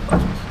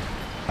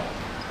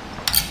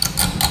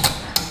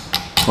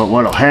 But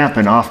what'll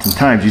happen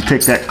oftentimes, you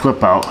take that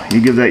clip out,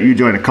 you give that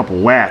U-joint a couple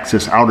whacks,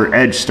 this outer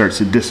edge starts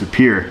to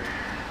disappear.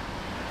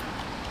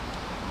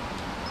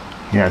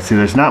 Yeah, see,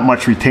 there's not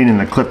much retaining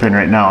the clip in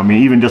right now. I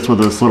mean, even just with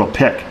this little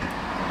pick,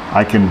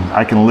 I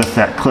can lift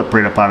that clip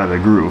right up out of the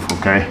groove,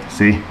 okay?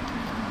 See?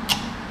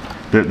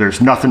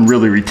 There's nothing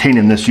really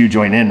retaining this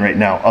U-joint in right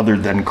now other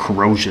than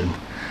corrosion.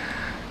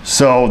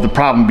 So the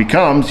problem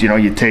becomes, you know,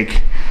 you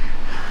take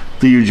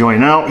the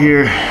U-joint out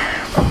here,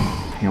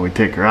 you know, we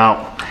take her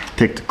out,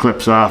 take the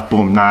clips off,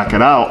 boom, knock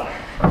it out.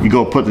 You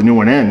go put the new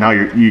one in, now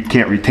you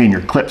can't retain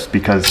your clips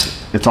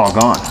because it's all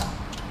gone.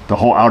 The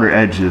whole outer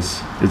edge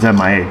is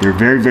MIA. They're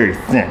very, very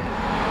thin.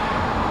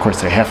 Of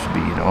course, they have to be,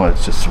 you know,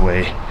 it's just the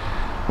way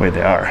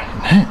they are.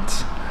 And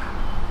hence.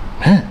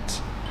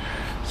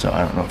 So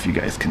I don't know if you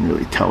guys can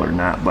really tell or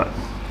not, but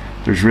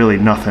there's really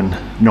nothing,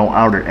 no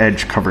outer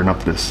edge covering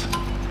up this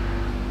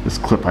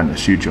clip on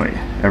this U-joint.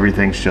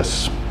 Everything's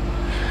just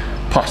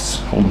pus,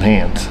 holding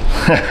hands,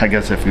 I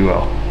guess if you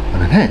will,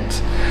 on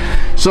hands.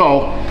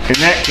 So in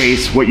that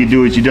case, what you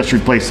do is you just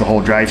replace the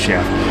whole drive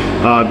shaft.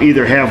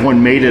 Either have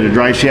one made at a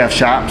drive shaft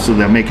shop, so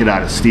they'll make it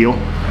out of steel,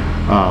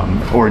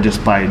 or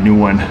just buy a new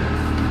one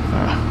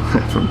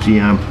from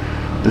GM.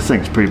 This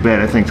thing's pretty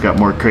bad. I think it's got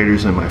more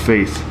craters than my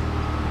face,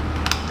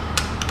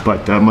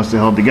 but must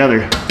have held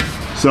together.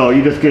 So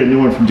you just get a new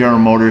one from General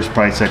Motors,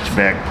 probably set you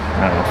back,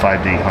 I don't know,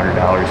 $500 to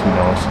 $800, who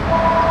knows.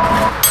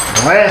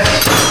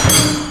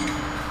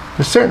 Last,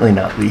 but certainly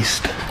not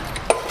least,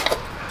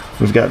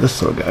 we've got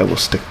this little guy we'll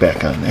stick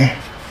back on there.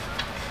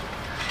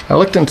 I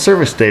looked in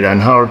service data on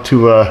how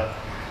to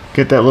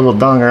get that little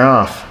donger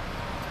off,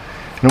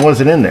 and it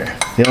wasn't in there.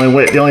 The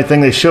only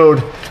thing they showed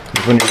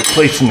is when you're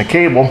replacing the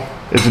cable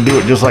is to do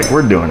it just like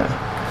we're doing it. So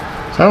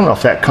I don't know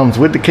if that comes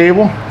with the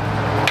cable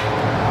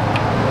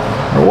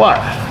or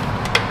what.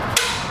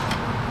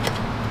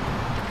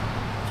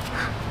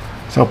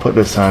 So I'll put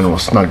this on and we'll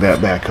snug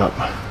that back up,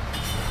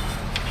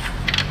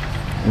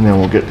 and then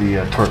we'll get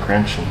the torque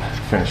wrench and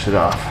finish it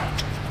off.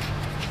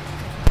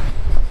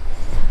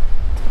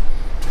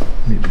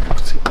 Maybe go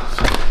see this.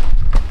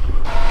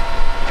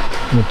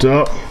 What's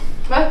up?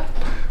 What?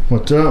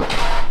 What's up?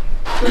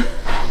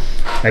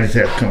 I just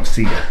have to come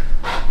see you.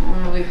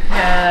 We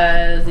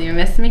because you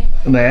missed me.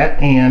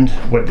 That, and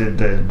what did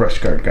the brush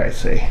guard guy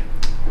say?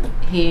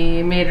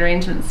 He made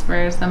arrangements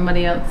for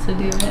somebody else to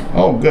do it.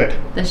 Oh, good.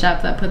 The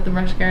shop that put the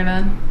brush guard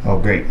on. Oh,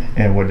 great.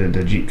 And what did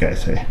the Jeep guy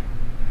say?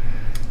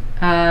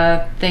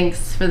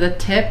 Thanks for the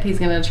tip. He's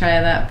gonna try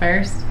that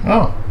first.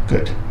 Oh,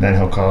 good. Then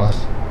he'll call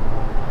us.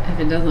 If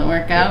it doesn't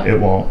work out. It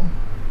won't.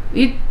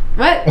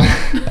 What?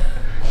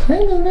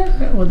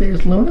 Well,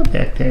 there's Luna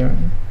back there.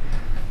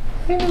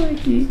 I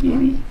like you,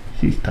 Gibby.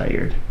 She's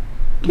tired.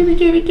 Gibby.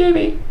 She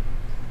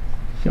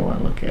don't want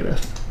to look at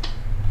us.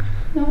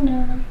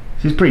 No.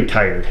 She's pretty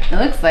tired. It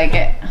looks like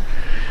it.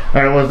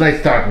 All right, well, it's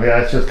nice talking to you.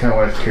 That's just kind of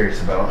what I was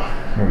curious about.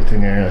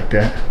 Everything there like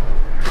that.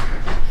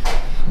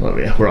 Love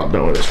you. We're all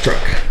done with this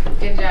truck.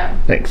 Good job.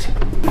 Thanks.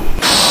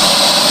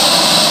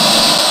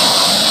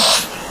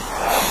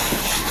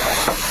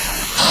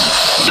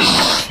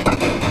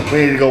 We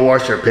need to go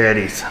wash our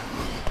patties.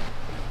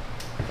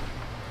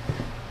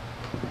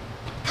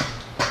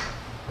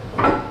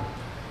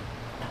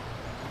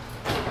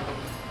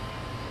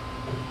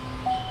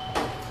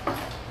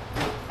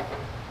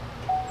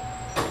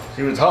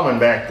 She was humming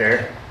back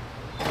there.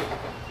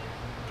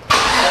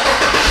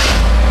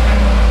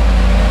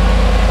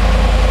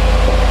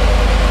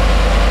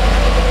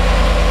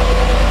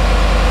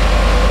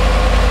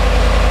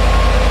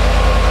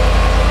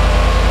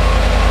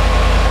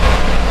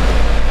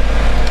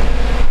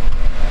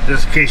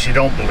 Just in case you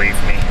don't believe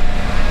me,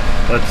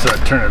 let's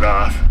turn it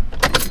off.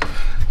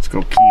 Let's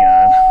go key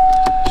on.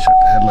 Shut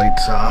the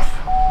headlights off.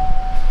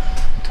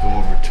 Let's go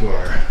over to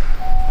our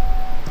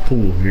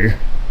pool here.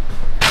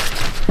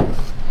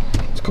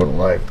 Let's go to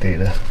live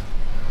data.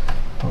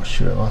 Oh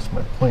shoot, I lost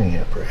my pointing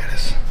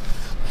apparatus.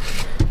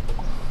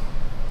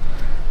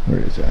 Where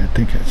is it? I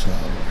think I saw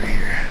it over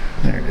here.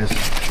 There it is.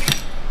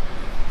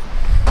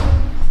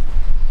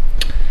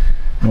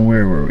 And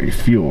where were we?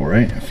 Fuel,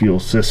 right? Fuel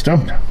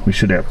system. We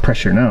should have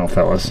pressure now,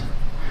 fellas.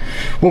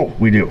 Whoa,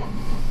 we do.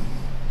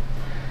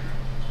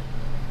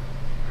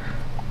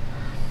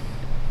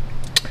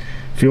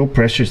 Fuel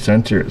pressure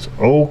sensor is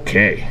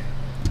okay.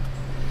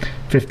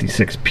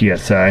 56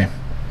 psi.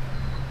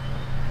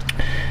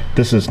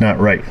 This is not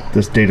right.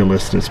 This data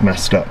list is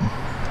messed up.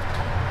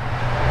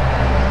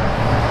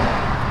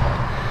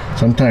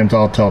 Sometimes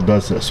Autel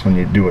does this when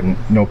you do a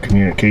no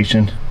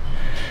communication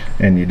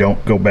and you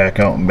don't go back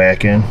out and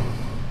back in,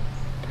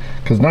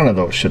 because none of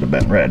those should have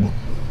been read.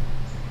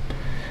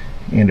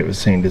 And it was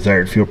saying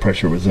desired fuel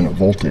pressure was in a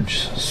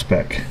voltage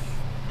spec.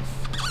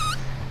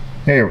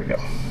 There we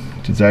go.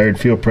 Desired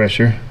fuel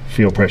pressure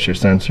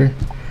sensor,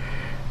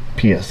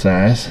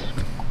 PSIs,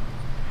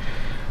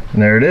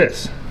 and there it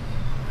is.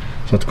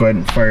 So let's go ahead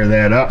and fire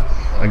that up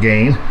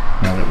again,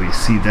 now that we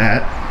see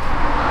that.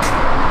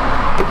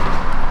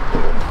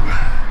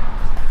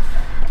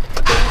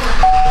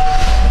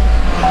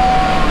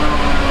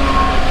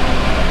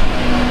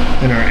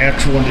 And our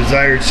actual and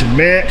desired should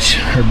match,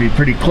 or be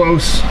pretty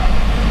close.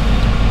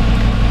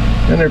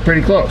 And they're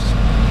pretty close.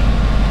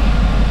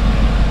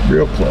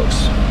 Real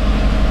close.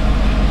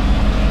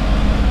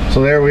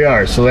 So there we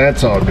are. So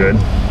that's all good.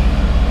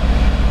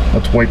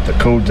 Let's wipe the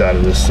codes out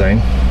of this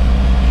thing.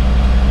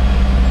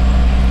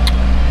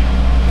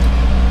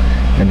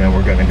 And then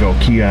we're going to go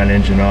key on,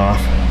 engine off.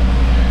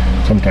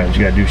 Sometimes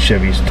you got to do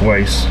Chevys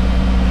twice.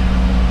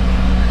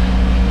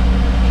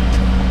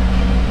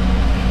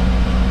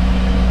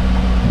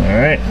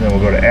 Alright, then we'll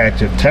go to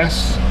active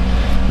tests.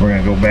 We're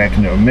going to go back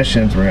into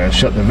emissions. We're going to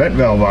shut the vent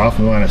valve off.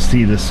 We want to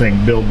see this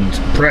thing building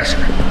some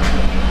pressure.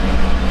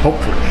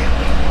 Hopefully.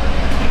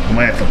 We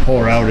might have to pull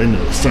her out into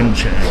the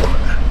sunshine.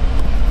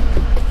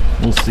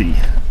 We'll see.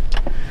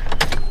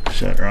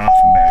 Shut her off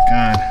and back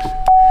on.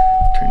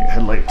 Turn your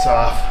headlights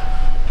off.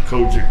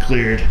 Codes are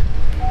cleared.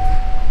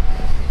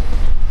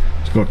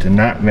 Let's go to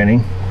not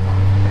venting.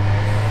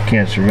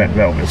 Canister vent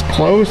valve is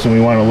closed, and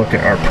we want to look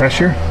at our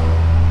pressure.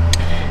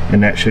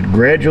 And that should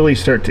gradually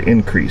start to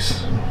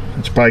increase.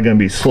 It's probably going to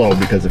be slow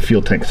because the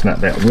fuel tank's not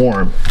that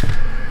warm,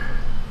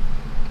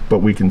 but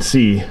we can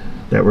see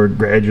that we're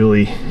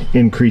gradually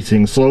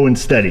increasing, slow and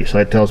steady. So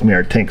that tells me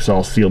our tank's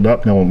all sealed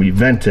up. Now when we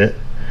vent it,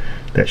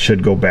 that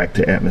should go back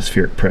to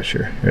atmospheric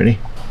pressure. Ready?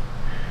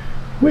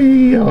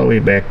 Way all the way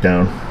back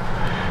down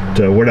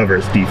to whatever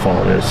its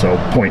default is, so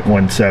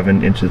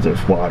 0.17 inches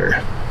of water.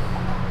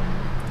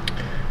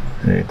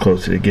 And then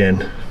close it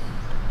again.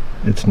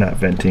 It's not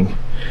venting.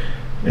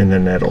 And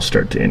then that'll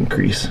start to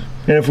increase.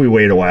 And if we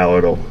wait a while,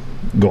 it'll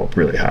go up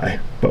really high.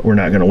 But we're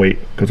not going to wait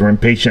because we're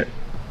impatient.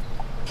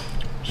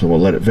 So we'll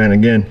let it vent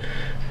again,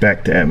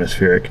 back to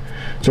atmospheric.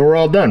 So we're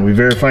all done. We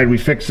verified we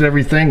fixed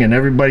everything and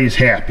everybody's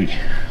happy.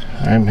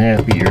 I'm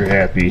happy, you're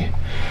happy,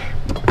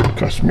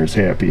 customer's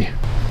happy.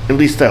 At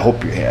least I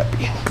hope you're happy,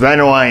 because I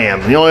know I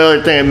am. The only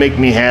other thing that makes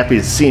me happy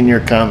is seeing your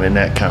comment in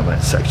that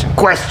comment section.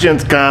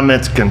 Questions,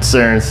 comments,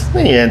 concerns, the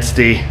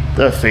Insta,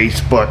 the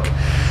Facebook.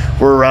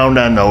 We're around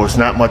on those,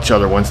 not much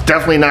other ones.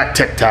 Definitely not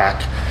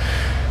TikTok.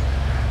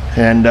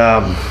 And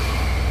I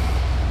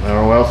don't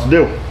know what else to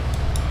do.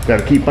 Got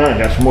to keep on.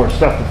 Got some more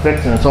stuff to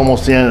fix, and it's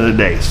almost the end of the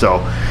day. So,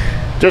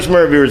 just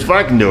remember, viewers, if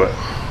I can do it,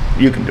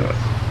 you can do it.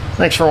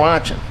 Thanks for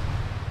watching.